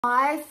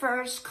My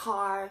first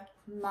car,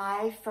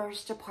 my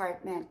first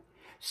apartment,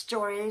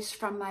 stories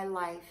from my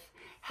life.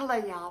 Hello,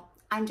 y'all.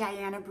 I'm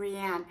Diana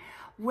Brienne.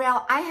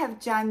 Well, I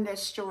have done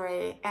this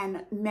story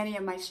and many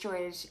of my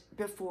stories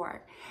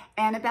before.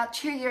 And about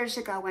 2 years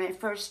ago, when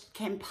it first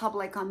came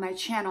public on my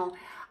channel,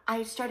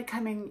 I started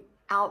coming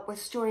out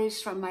with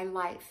stories from my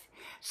life.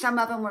 Some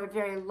of them were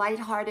very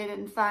lighthearted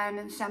and fun,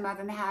 and some of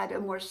them had a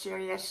more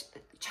serious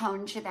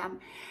tone to them.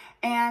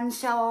 And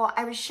so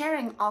I was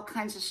sharing all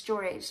kinds of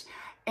stories.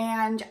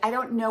 And I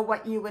don't know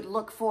what you would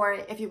look for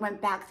if you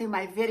went back through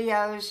my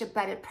videos,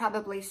 but it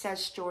probably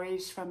says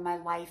stories from my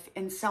life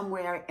in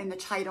somewhere in the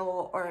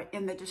title or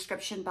in the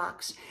description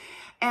box.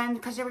 And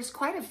because there was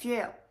quite a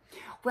few.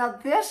 Well,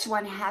 this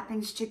one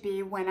happens to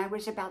be when I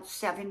was about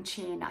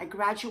 17. I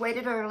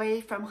graduated early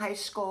from high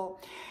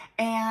school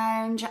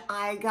and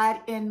I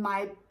got in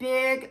my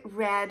big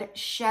red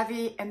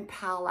Chevy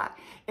Impala.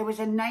 It was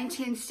a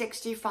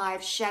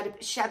 1965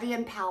 Chevy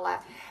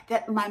Impala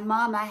that my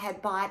mama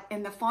had bought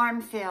in the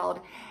farm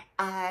field,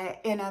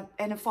 in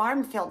a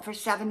farm field for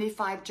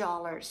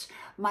 $75.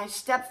 My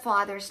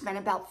stepfather spent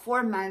about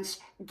 4 months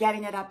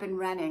getting it up and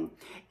running.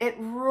 It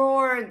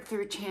roared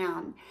through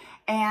town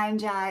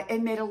and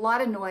it made a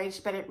lot of noise,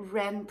 but it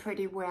ran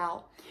pretty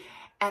well.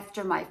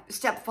 After my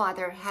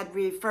stepfather had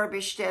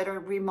refurbished it or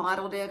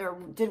remodeled it or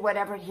did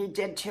whatever he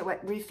did to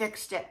it,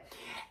 refixed it,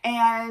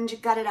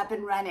 and got it up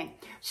and running.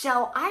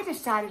 So I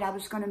decided I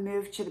was going to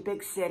move to the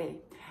big city.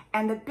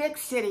 And the big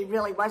city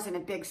really wasn't a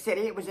big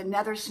city. It was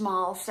another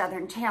small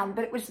southern town,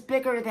 but it was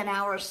bigger than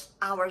our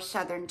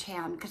southern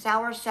town, because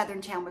our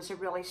southern town was a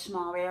really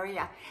small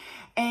area.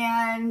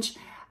 And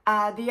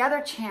the other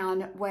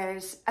town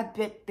was a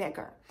bit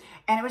bigger,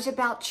 and it was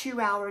about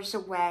 2 hours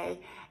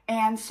away.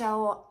 And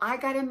so I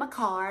got in my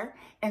car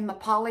in my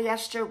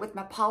polyester, with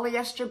my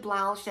polyester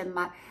blouse and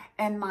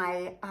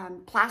my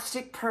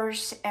plastic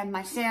purse and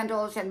my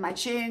sandals and my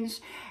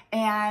jeans,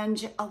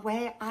 and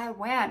away I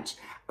went,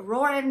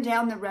 roaring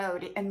down the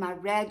road in my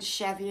red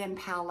Chevy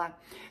Impala.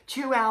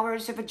 2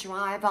 hours of a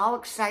drive, all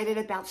excited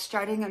about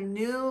starting a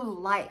new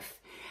life.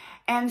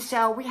 And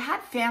so we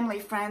had family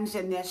friends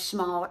in this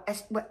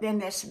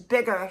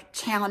bigger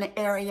town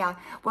area.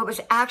 Well, it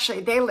was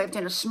actually, they lived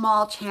in a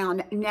small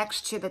town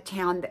next to the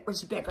town that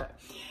was bigger.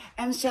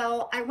 And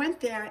so I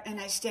went there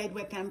and I stayed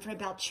with them for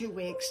about 2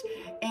 weeks.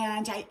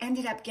 And I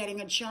ended up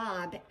getting a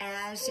job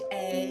as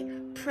a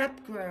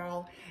prep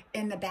girl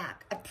in the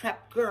back, a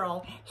prep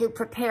girl who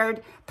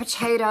prepared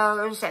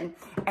potatoes and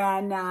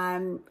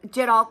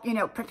did all,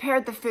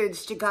 prepared the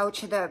foods to go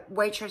to the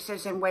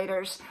waitresses and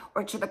waiters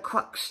or to the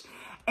cooks.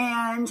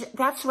 And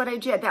that's what I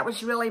did. That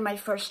was really my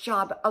first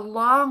job,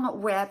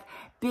 along with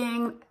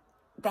being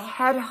the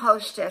head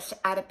hostess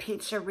at a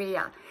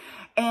pizzeria.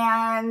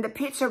 And the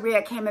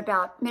pizzeria came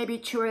about maybe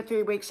 2 or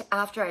 3 weeks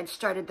after I'd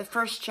started the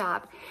first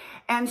job.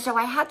 And so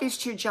I had these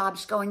 2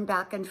 jobs going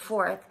back and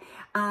forth.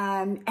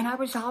 And I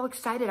was all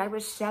excited. I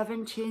was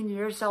 17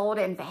 years old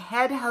and the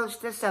head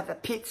hostess of a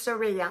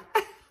pizzeria.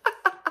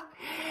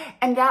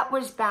 And that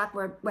was back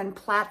when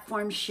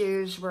platform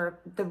shoes were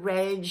the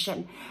rage,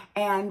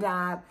 and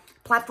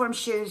platform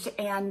shoes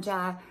and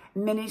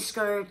mini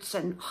skirts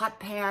and hot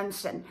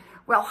pants. And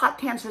well, hot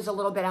pants was a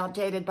little bit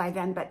outdated by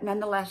then, but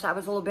nonetheless, I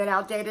was a little bit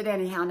outdated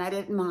anyhow, and I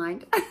didn't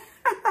mind.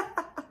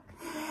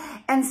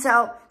 And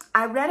so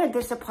I rented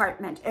this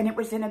apartment, and it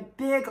was in a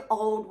big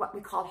old, what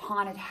we call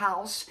haunted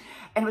house.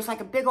 And it was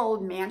like a big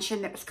old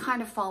mansion that was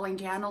kind of falling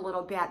down a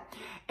little bit.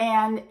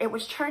 And it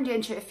was turned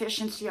into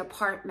efficiency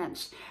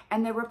apartments.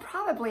 And there were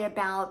probably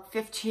about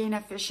 15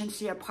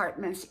 efficiency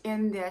apartments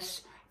in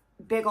this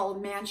big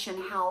old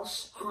mansion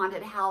house,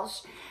 haunted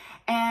house.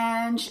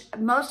 And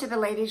most of the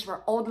ladies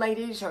were old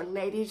ladies or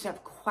ladies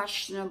of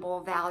questionable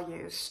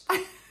values.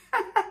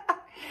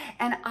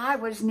 And I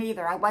was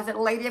neither. I wasn't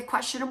a lady of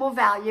questionable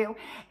value,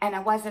 and I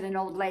wasn't an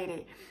old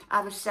lady.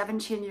 I was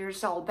 17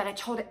 years old, but I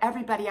told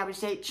everybody I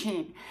was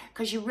 18,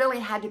 because you really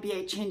had to be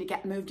 18 to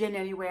get moved in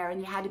anywhere, and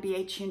you had to be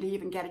 18 to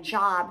even get a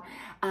job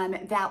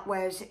that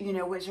was,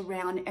 was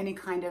around any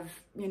kind of,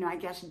 I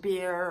guess,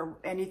 beer or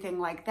anything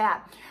like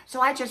that.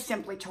 So I just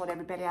simply told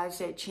everybody I was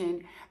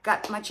 18,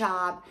 got my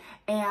job,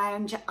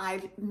 and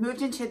I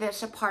moved into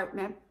this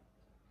apartment,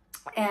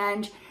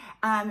 and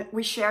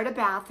we shared a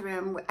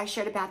bathroom. I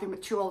shared a bathroom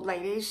with 2 old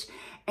ladies,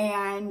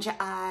 and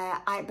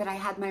but I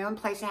had my own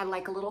place. I had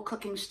like a little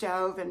cooking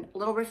stove and a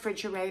little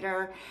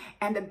refrigerator,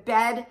 and the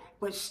bed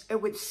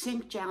it would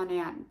sink down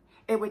in.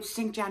 It would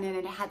sink down in,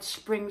 and it had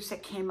springs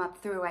that came up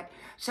through it.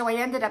 So I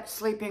ended up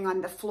sleeping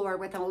on the floor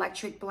with an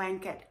electric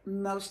blanket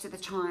most of the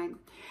time.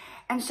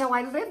 And so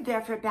I lived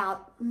there for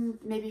about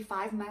maybe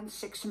 5 months,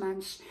 6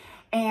 months.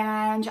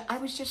 And I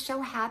was just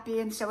so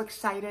happy and so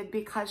excited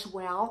because,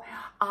 well,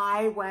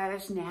 I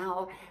was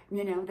now,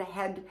 the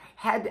head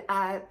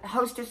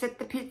hostess at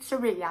the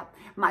pizzeria,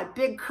 my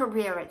big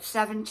career at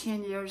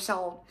 17 years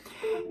old.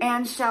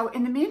 And so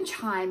in the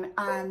meantime,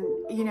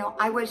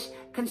 I was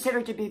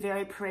considered to be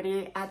very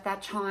pretty at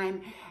that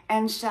time.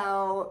 And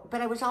so,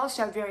 but I was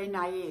also very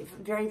naive,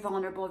 very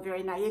vulnerable,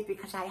 very naive,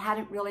 because I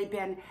hadn't really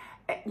been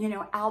you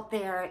know, out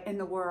there in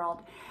the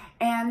world.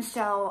 And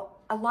so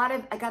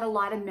I got a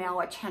lot of male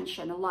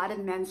attention, a lot of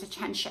men's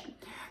attention.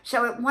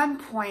 So at one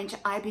point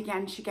I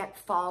began to get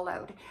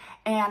followed,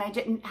 and I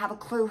didn't have a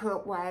clue who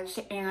it was.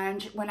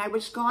 And when I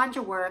was gone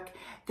to work,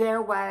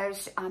 there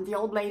was, the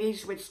old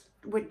ladies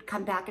would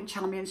come back and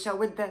tell me, and so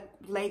would the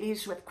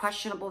ladies with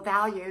questionable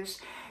values.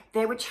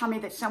 They would tell me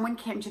that someone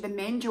came to the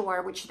main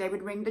door, which they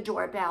would ring the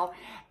doorbell,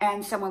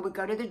 and someone would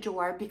go to the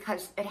door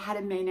because it had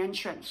a main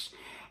entrance.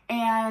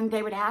 And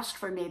they would ask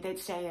for me. They'd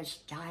say, "Is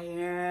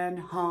Diane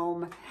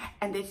home?"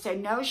 And they'd say,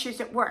 "No,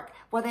 she's at work."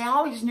 Well, they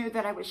always knew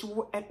that I was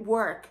at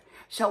work.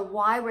 So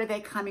why were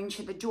they coming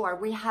to the door?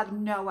 We have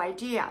no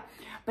idea.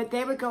 But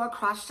they would go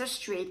across the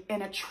street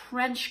in a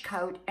trench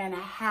coat and a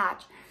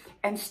hat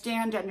and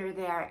stand under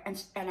there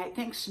and I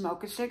think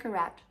smoke a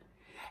cigarette.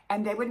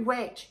 And they would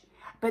wait.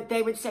 But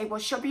they would say, "Well,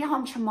 she'll be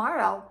home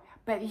tomorrow."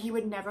 But he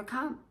would never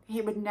come.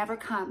 He would never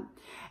come.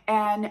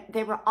 And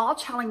they were all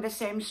telling the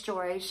same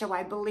story, so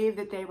I believe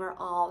that they were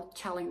all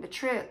telling the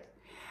truth.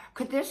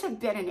 Could this have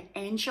been an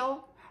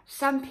angel?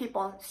 Some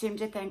people seem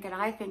to think, and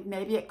I think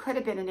maybe it could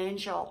have been an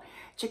angel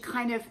to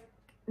kind of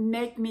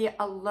make me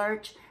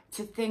alert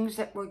to things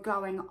that were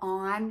going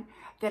on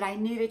that I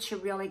needed to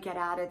really get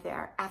out of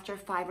there after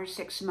 5 or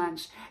 6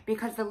 months,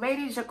 because the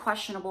ladies of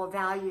questionable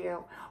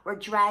value were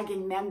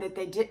dragging men that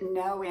they didn't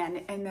know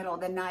in the middle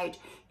of the night,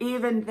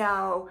 even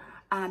though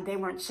they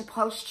weren't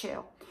supposed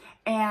to.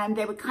 And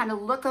they would kind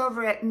of look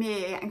over at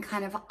me and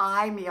kind of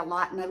eye me a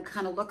lot, and I would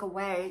kind of look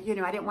away. You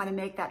know, I didn't want to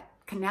make that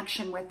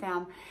connection with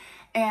them.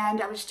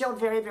 And I was still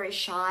very, very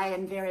shy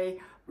and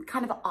very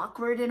kind of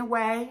awkward in a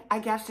way, I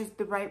guess is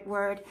the right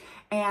word.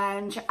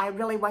 And I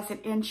really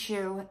wasn't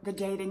into the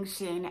dating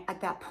scene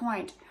at that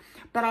point.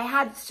 But I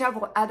had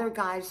several other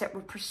guys that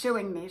were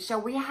pursuing me. So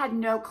we had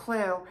no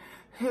clue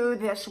who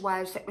this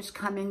was that was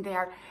coming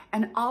there,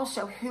 and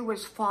also who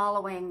was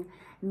following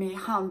me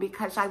home,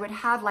 because I would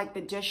have like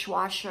the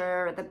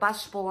dishwasher or the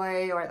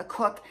busboy or the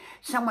cook,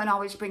 someone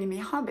always bringing me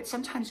home, but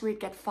sometimes we'd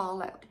get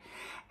followed.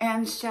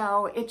 And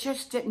so it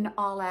just didn't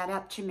all add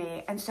up to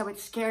me. And so it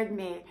scared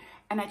me,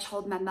 and I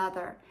told my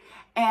mother.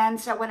 And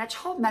so when I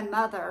told my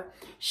mother,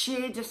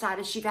 she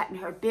decided, she got in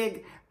her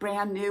big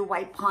brand new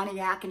white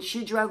Pontiac and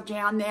she drove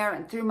down there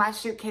and threw my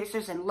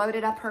suitcases and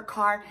loaded up her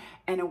car,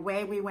 and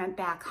away we went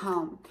back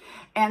home.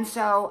 And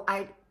so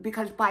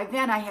because by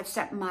then I had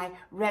sent my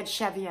red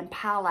Chevy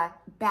Impala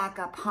back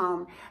up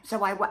home.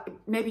 So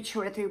maybe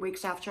 2 or 3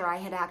 weeks after I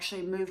had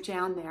actually moved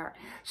down there.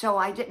 So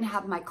I didn't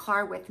have my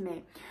car with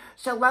me.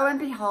 So lo and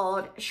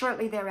behold,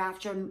 shortly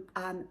thereafter,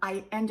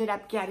 I ended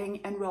up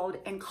getting enrolled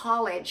in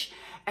college,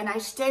 and I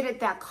stayed at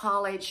that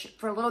college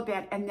for a little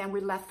bit, and then we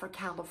left for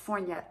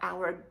California,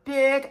 our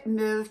big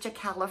move to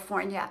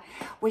California,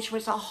 which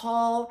was a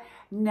whole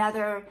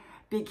nother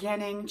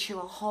beginning to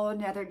a whole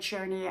nother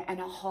journey and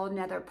a whole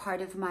nother part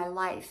of my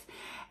life.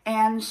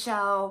 And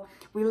so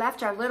we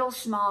left our little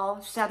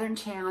small southern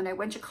town. I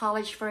went to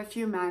college for a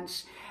few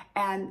months,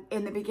 and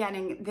in the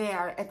beginning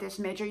there at this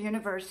major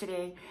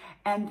university,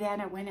 and then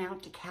I went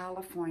out to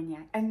California.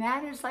 And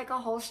that is like a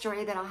whole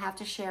story that I'll have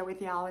to share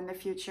with y'all in the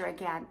future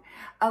again.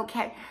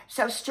 Okay,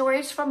 so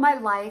stories from my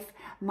life,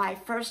 my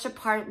first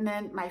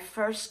apartment, my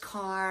first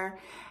car,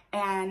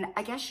 and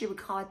I guess you would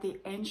call it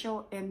the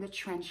angel in the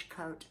trench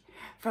coat.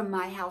 From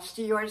my house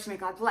to yours, may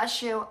God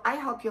bless you. I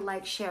hope you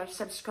like, share,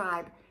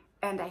 subscribe,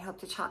 and I hope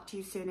to talk to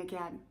you soon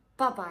again.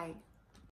 Bye-bye.